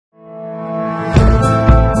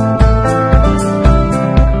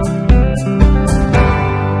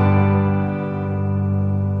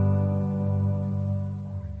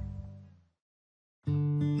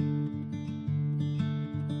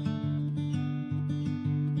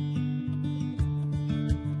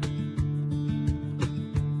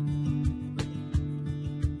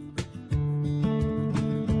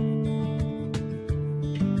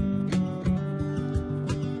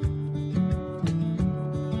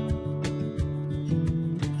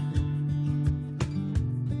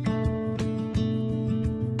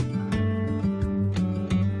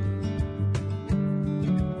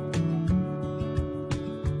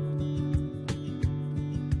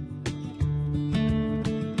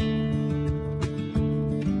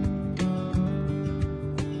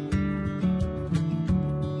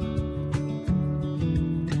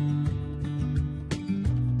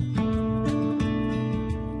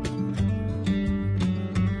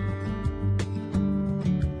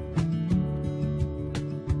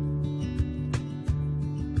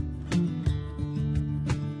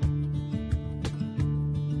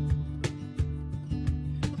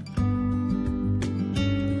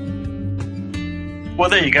Well,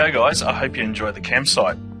 there you go, guys. I hope you enjoy the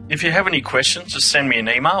campsite. If you have any questions, just send me an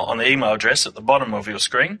email on the email address at the bottom of your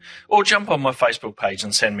screen, or jump on my Facebook page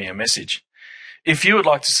and send me a message. If you would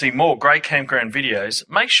like to see more great campground videos,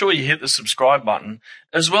 make sure you hit the subscribe button,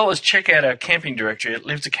 as well as check out our camping directory at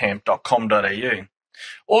livetocamp.com.au.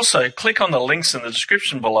 Also, click on the links in the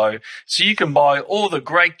description below so you can buy all the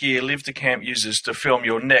great gear Live to Camp uses to film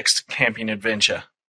your next camping adventure.